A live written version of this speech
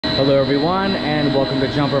Hello everyone, and welcome to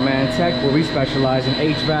Jumperman Tech, where we specialize in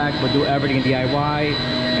HVAC but do everything in DIY.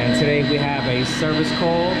 And today we have a service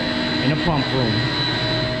call in a pump room.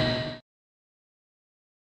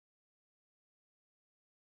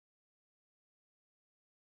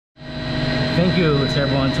 Thank you to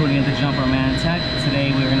everyone tuning into Jumperman Tech.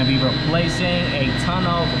 Today we're going to be replacing a ton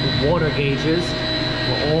of water gauges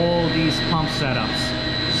for all these pump setups.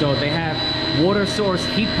 So they have water source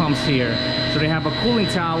heat pumps here. So they have a cooling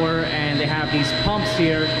tower and they have these pumps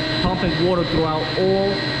here pumping water throughout all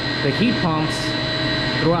the heat pumps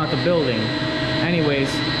throughout the building.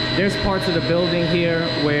 Anyways, there's parts of the building here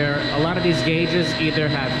where a lot of these gauges either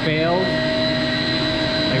have failed.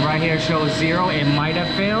 Like right here shows 0, it might have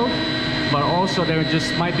failed, but also there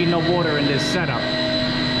just might be no water in this setup,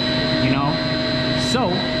 you know? So,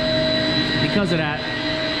 because of that,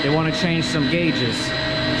 they want to change some gauges.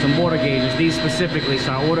 Some water gauges, these specifically.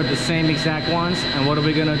 So I ordered the same exact ones, and what are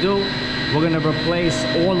we gonna do? We're gonna replace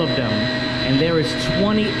all of them, and there is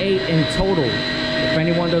 28 in total. If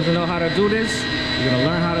anyone doesn't know how to do this, you're gonna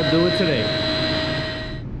learn how to do it today.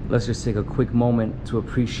 Let's just take a quick moment to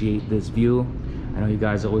appreciate this view. I know you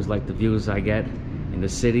guys always like the views I get in the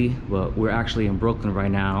city, but we're actually in Brooklyn right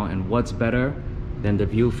now, and what's better than the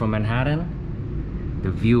view from Manhattan? The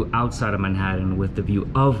view outside of Manhattan with the view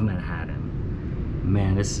of Manhattan.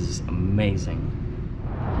 Man, this is amazing.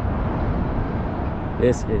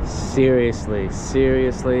 This is seriously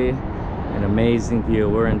an amazing view.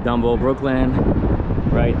 We're in Dumbo, Brooklyn.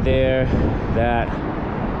 Right there, that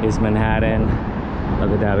is Manhattan.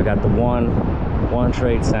 Look at that, we got the One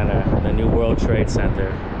Trade Center, the New World Trade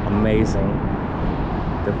Center. Amazing.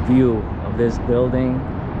 The view of this building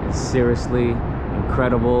is seriously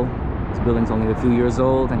incredible. This building's only a few years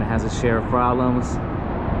old and it has its share of problems,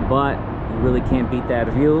 but you really can't beat that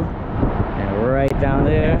view. And right down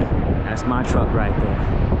there, that's my truck right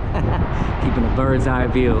there. Keeping a bird's eye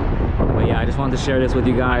view. But yeah, I just wanted to share this with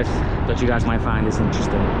you guys. Thought you guys might find this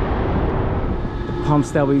interesting. The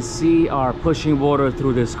pumps that we see are pushing water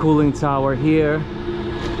through this cooling tower here.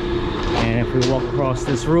 And if we walk across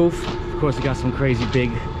this roof, of course we got some crazy big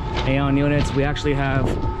Aeon units. We actually have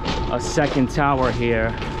a second tower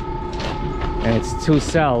here, and it's 2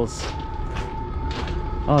 cells.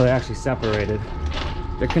 Oh, they're actually separated.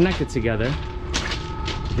 They're connected together.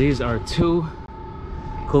 These are 2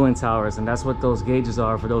 cooling towers, and that's what those gauges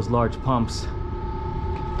are for those large pumps.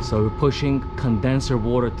 So we're pushing condenser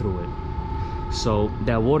water through it. So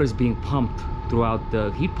that water is being pumped throughout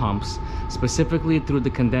the heat pumps, specifically through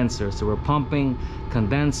the condenser. So we're pumping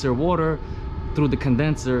condenser water through the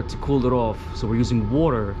condenser to cool it off. So we're using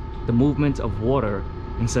water, the movement of water,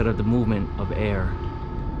 instead of the movement of air.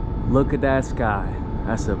 Look at that sky.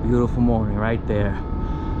 That's a beautiful morning right there.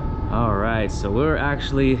 All right, so we're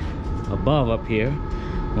actually above up here.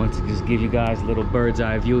 I want to just give you guys a little bird's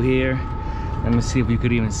eye view here. Let me see if you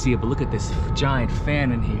could even see it, but look at this giant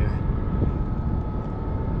fan in here.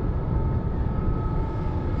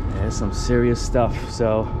 There's some serious stuff.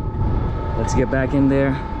 So let's get back in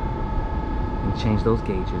there and change those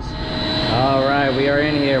gauges. All right, we are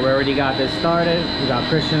in here. We already got this started. We got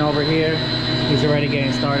Christian over here. He's already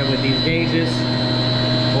getting started with these gauges.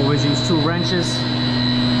 Always use 2 wrenches.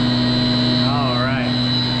 All right.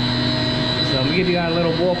 So I'm gonna give you guys a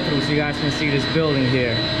little walkthrough so you guys can see this building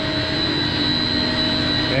here.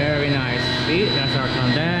 Very nice. See, that's our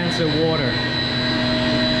condenser water.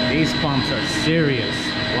 These pumps are serious.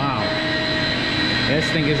 Wow. This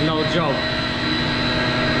thing is no joke.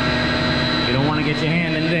 You don't want to get your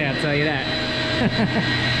hand in there, I'll tell you that.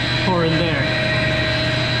 Or in there.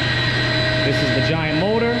 This is the giant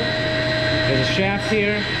motor. There's a shaft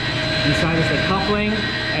here. Inside is the coupling.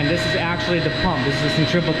 And this is actually the pump. This is a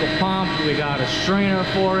centrifugal pump. We got a strainer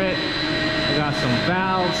for it. We got some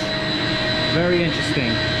valves. Very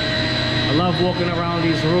interesting. I love walking around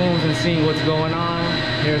these rooms and seeing what's going on.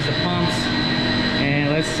 Here's the pumps.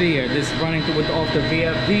 And let's see here. This is running through off the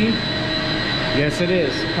VFD. Yes, it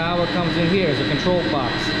is. Power comes in here. It's a control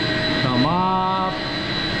box. Come up.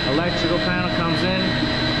 Electrical panel comes in.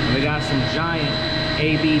 And we got some giant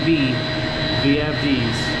ABB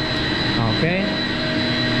VFDs. Okay.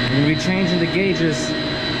 We're gonna be changing the gauges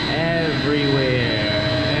everywhere.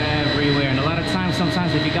 And a lot of times,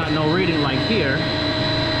 sometimes if you got no reading like here,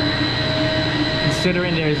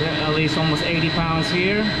 considering there's at least almost 80 pounds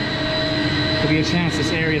here, could be a chance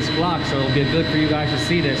this area is blocked, so it'll be good for you guys to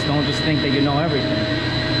see this. Don't just think that you know everything.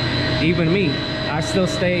 Even me, I still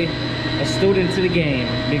stay a student to the game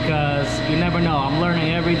because you never know. I'm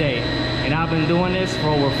learning every day, and I've been doing this for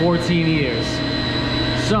over 14 years.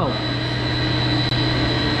 So,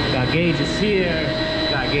 got gauges here,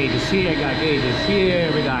 got got gauges here, got gauges here,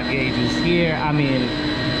 we got gauges here. I mean,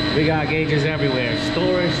 we got gauges everywhere.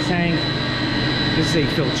 Storage tank. This is a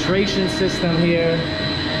filtration system here.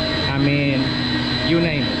 I mean, you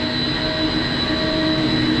name it.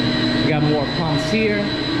 We got more pumps here.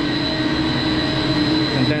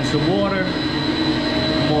 Condenser water.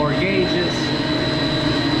 More gauges.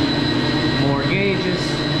 More gauges.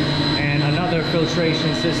 And another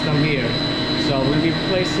filtration system here. So we'll be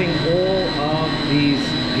replacing all of these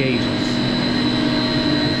gauges.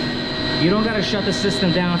 You don't gotta shut the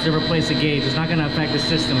system down to replace a gauge. It's not gonna affect the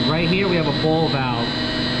system. Right here we have a ball valve.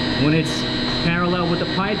 When it's parallel with the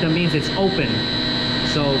pipe, that means it's open.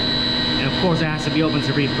 So, and of course it has to be open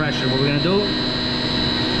to read pressure. What we're gonna do,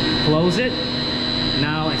 close it.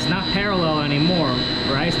 Now it's not parallel anymore,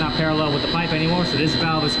 right? It's not parallel with the pipe anymore, so this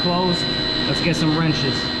valve is closed. Let's get some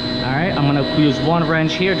wrenches. All right, I'm gonna use one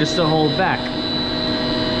wrench here just to hold back.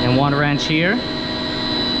 And one wrench here.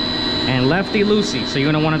 And lefty-loosey. So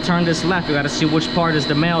you're gonna wanna turn this left. You gotta see which part is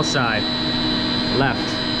the male side.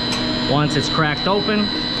 Left. Once it's cracked open,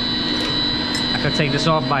 I could take this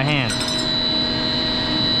off by hand.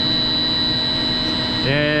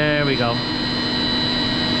 There we go.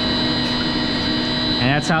 And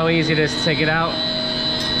that's how easy it is to take it out.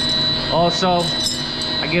 Also,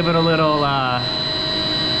 I give it a little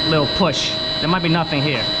push. There might be nothing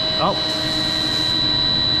here. Oh.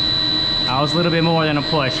 That was a little bit more than a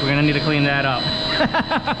push. We're gonna need to clean that up.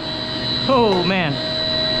 Oh man.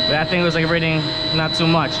 That thing was like reading not too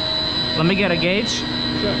much. Let me get a gauge.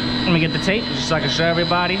 Sure. Let me get the tape just so I can show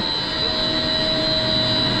everybody.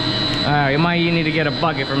 Alright, you might need to get a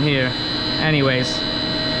bucket from here. Anyways,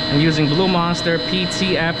 I'm using Blue Monster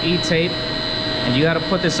PTFE tape, and you gotta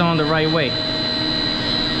put this on the right way.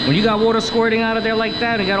 When you got water squirting out of there like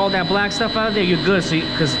that, and got all that black stuff out of there, you're good. So,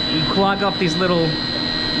 because you clog up these little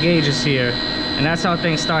gauges here, and that's how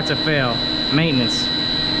things start to fail. Maintenance.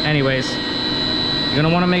 Anyways, you're gonna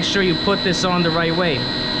want to make sure you put this on the right way.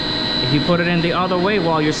 If you put it in the other way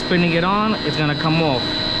while you're spinning it on, it's gonna come off.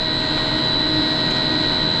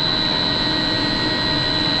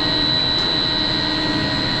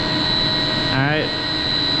 All right,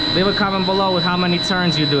 leave a comment below with how many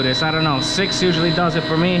turns you do this. I don't know, 6 usually does it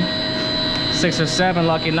for me. 6 or 7,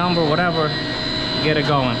 lucky number, whatever. Get it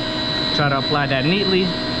going. Try to apply that neatly.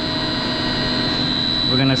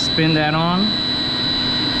 We're gonna spin that on.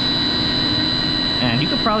 And you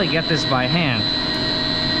could probably get this by hand.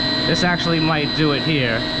 This actually might do it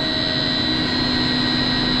here.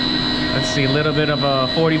 Let's see, a little bit of a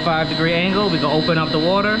 45-degree angle. We can open up the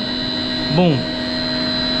water. Boom.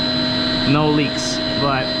 No leaks,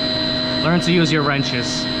 but learn to use your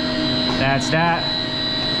wrenches. That's that.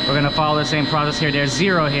 We're gonna follow the same process here. There's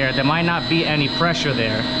 0 here. There might not be any pressure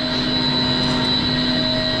there.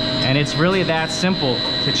 And it's really that simple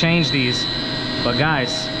to change these. But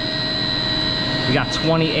guys, we got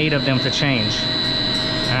 28 of them to change.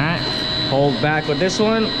 All right, hold back with this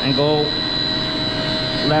one and go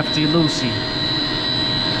lefty-loosey.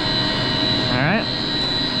 All right,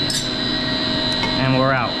 and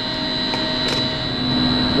we're out.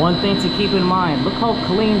 One thing to keep in mind, look how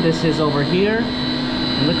clean this is over here,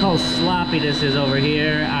 and look how sloppy this is over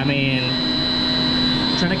here. I mean,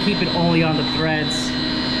 try to keep it only on the threads.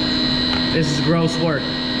 This is gross work.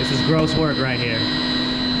 This is gross work right here.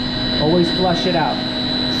 Always flush it out.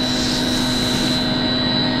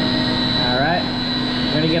 All right,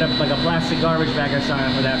 I'm gonna get like a plastic garbage bag or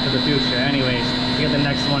something for that for the future. Anyways, let's get the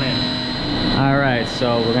next one in. All right,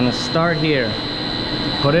 so we're gonna start here.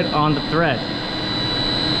 Put it on the thread.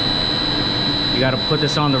 You gotta put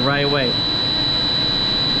this on the right way.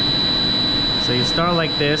 So you start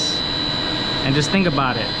like this, and just think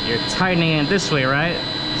about it. You're tightening it this way, right?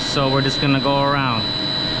 So we're just gonna go around.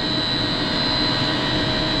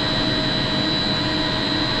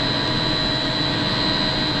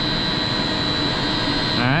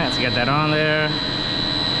 All right, let's get that on there.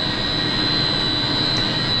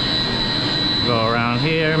 Go around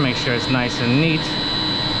here, make sure it's nice and neat.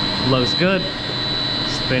 Looks good.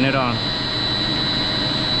 Spin it on.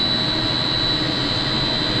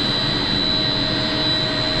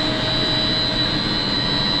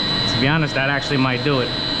 To be honest, that actually might do it.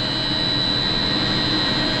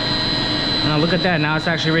 Now look at that, now it's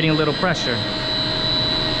actually reading a little pressure.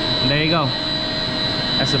 And there you go.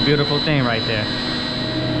 That's a beautiful thing right there.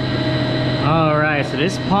 All right, so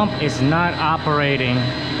this pump is not operating.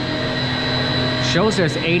 Shows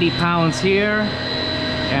there's 80 pounds here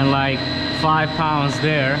and like 5 pounds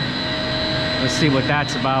there. Let's see what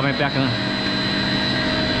that's about. Maybe I can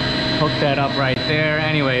hook that up right there.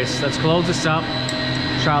 Anyways, let's close this up.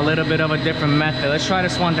 Try a little bit of a different method. Let's try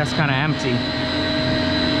this one that's kind of empty.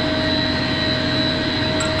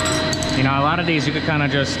 You know, a lot of these you could kind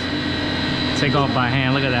of just take off by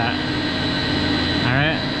hand. Look at that. All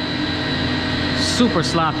right. Super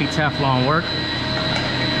sloppy Teflon work.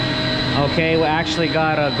 Okay, we actually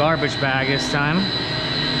got a garbage bag this time.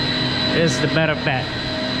 This is the better bet.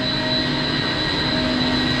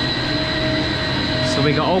 So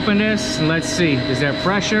we can open this and let's see. Is there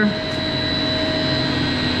pressure?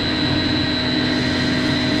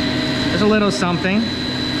 There's a little something.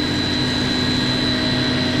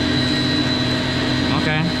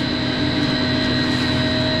 Okay.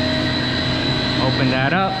 Open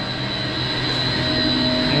that up.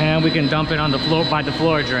 And we can dump it on the floor by the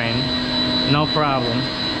floor drain. No problem.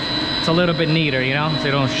 It's a little bit neater, you know, so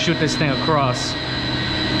you don't shoot this thing across.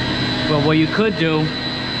 But what you could do,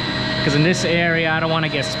 because in this area I don't want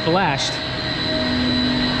to get splashed,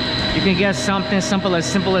 you can get something simple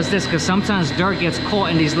as this, because sometimes dirt gets caught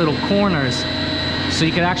in these little corners. So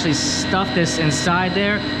you can actually stuff this inside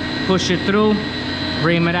there, push it through,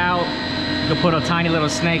 ream it out. You can put a tiny little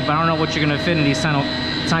snake, but I don't know what you're gonna fit in these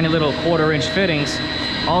tiny little 1/4-inch fittings.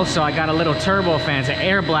 Also, I got a little turbo fan, it's an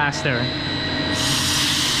air blaster.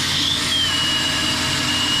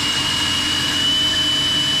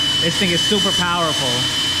 This thing is super powerful.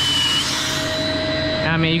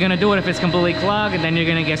 I mean, you're gonna do it if it's completely clogged, and then you're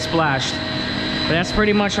gonna get splashed. But that's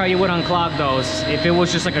pretty much how you would unclog those. If it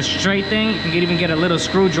was just like a straight thing, you can even get a little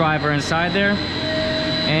screwdriver inside there,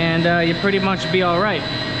 and you pretty much be all right.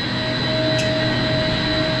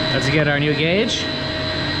 Let's get our new gauge.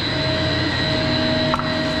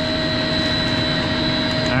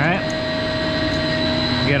 All right.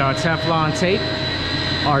 Get our Teflon tape,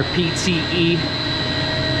 our PTE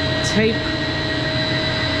tape,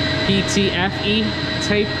 PTFE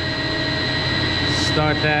tape.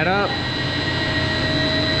 Start that up.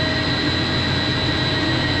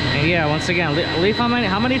 And yeah, once again, leave how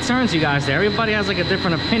many turns you guys there. Everybody has like a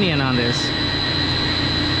different opinion on this.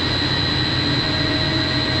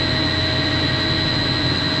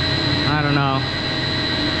 I don't know.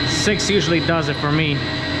 6 usually does it for me.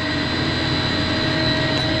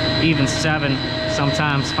 Even 7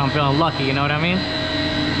 sometimes if I'm feeling lucky, you know what I mean?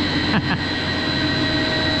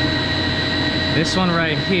 This one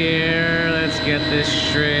right here, let's get this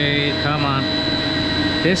straight. Come on.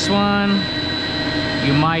 This one,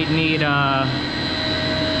 you might need like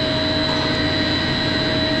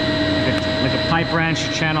a pipe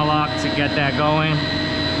wrench, channel lock to get that going.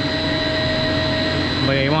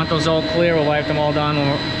 But yeah, you want those all clear. We'll wipe them all down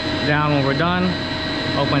when we're done.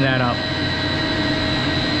 Open that up.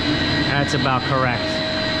 That's about correct.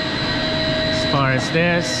 As far as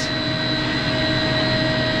this,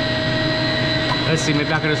 let's see,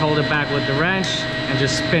 maybe I could just hold it back with the wrench and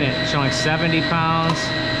just spin it, showing 70 pounds.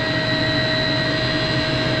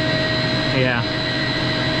 Yeah.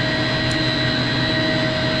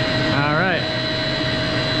 All right.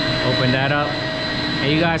 Open that up.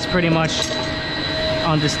 And you guys pretty much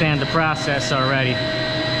understand the process already.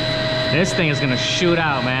 This thing is gonna shoot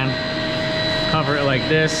out, man. Cover it like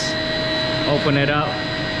this. Open it up.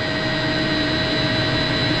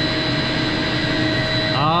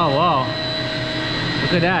 Oh, whoa.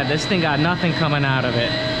 Look at that. This thing got nothing coming out of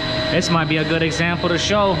it. This might be a good example to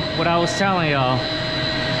show what I was telling y'all.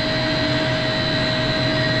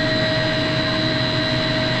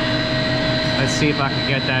 Let's see if I can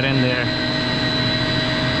get that in there.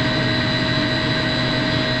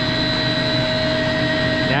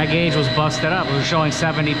 That gauge was busted up. It was showing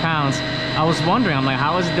 70 pounds. I was wondering, I'm like,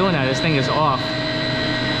 how is it doing that? This thing is off.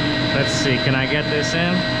 Let's see, can I get this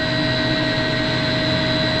in?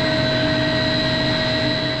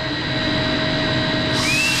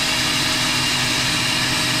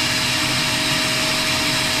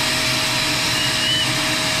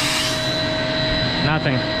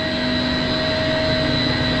 Nothing.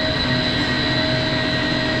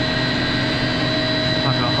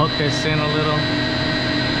 I'm gonna hook this in a little.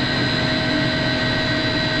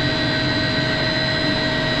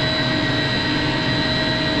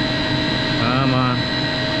 Come on.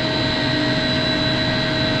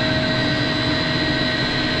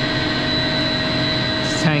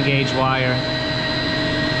 It's 10 gauge wire.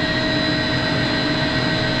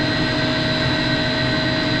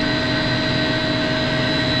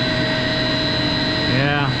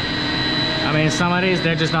 Yeah. I mean, some of these,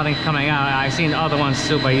 they're just nothing coming out. I've seen other ones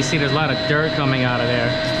too, but you see there's a lot of dirt coming out of there.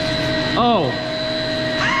 Oh!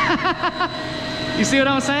 You see what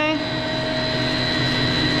I'm saying?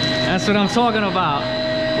 That's what I'm talking about.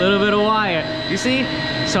 A little bit of wire. You see?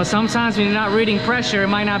 So sometimes when you're not reading pressure, it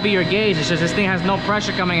might not be your gauge. It's just this thing has no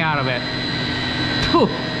pressure coming out of it. Whew,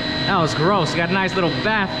 that was gross. Got a nice little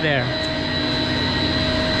bath there.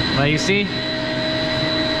 But you see?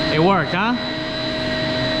 It worked, huh?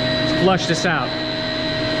 Let's flush this out.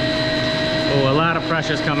 Oh, a lot of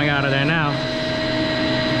pressure's coming out of there now.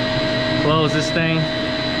 Close this thing.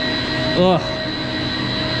 Ugh.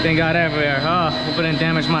 Thing got everywhere. Oh, hope it didn't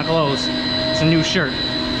damage my clothes. It's a new shirt.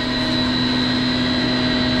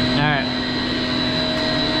 Alright.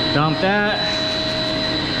 Dump that.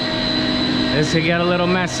 This could get a little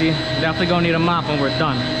messy. Definitely gonna need a mop when we're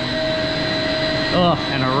done. Ugh,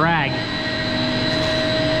 and a rag.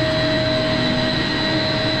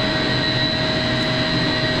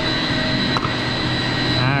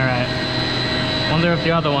 Alright. Wonder if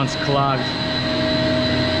the other one's clogged.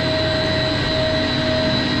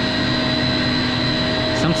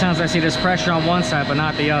 Sometimes I see this pressure on one side, but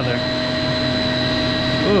not the other.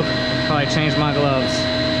 Ooh, probably changed my gloves.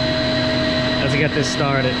 Let's get this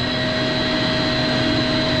started.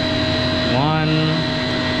 1,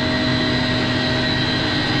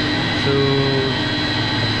 2,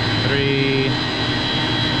 3,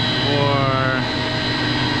 4,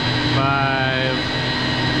 5,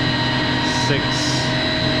 6.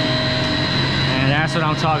 And that's what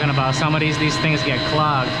I'm talking about. Some of these things get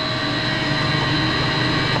clogged.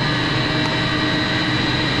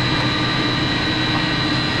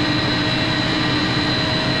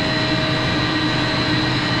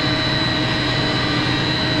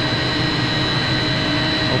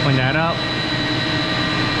 Open that up.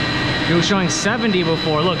 It was showing 70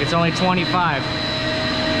 before. Look, it's only 25.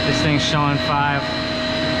 This thing's showing 5.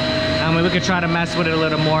 I mean, we could try to mess with it a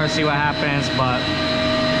little more and see what happens, but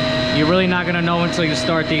you're really not gonna know until you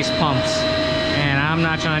start these pumps. And I'm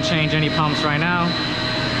not trying to change any pumps right now.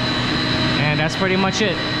 And that's pretty much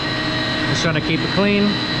it. Just trying to keep it clean.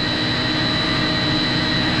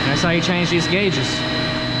 That's how you change these gauges.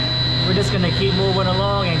 We're just gonna keep moving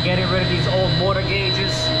along and getting rid of these old motor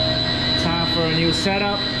gauges. Time for a new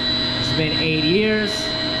setup. It's been 8 years.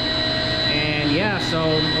 And yeah, so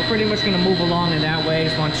we're pretty much gonna move along in that way.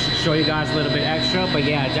 Just want to show you guys a little bit extra. But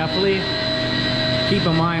yeah, definitely keep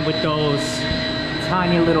in mind with those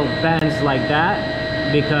tiny little bends like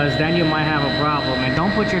that, because then you might have a problem. And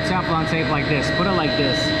don't put your Teflon tape like this. Put it like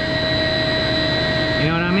this. You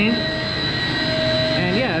know what I mean?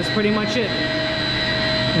 And yeah, that's pretty much it.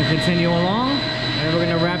 And continue along, and we're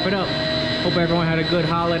gonna wrap it up. Hope everyone had a good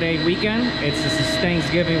holiday weekend. It's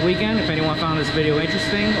Thanksgiving weekend. If anyone found this video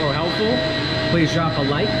interesting or helpful, please drop a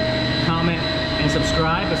like, comment, and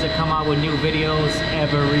subscribe as I come out with new videos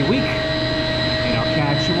every week. And I'll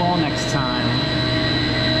catch you all next time.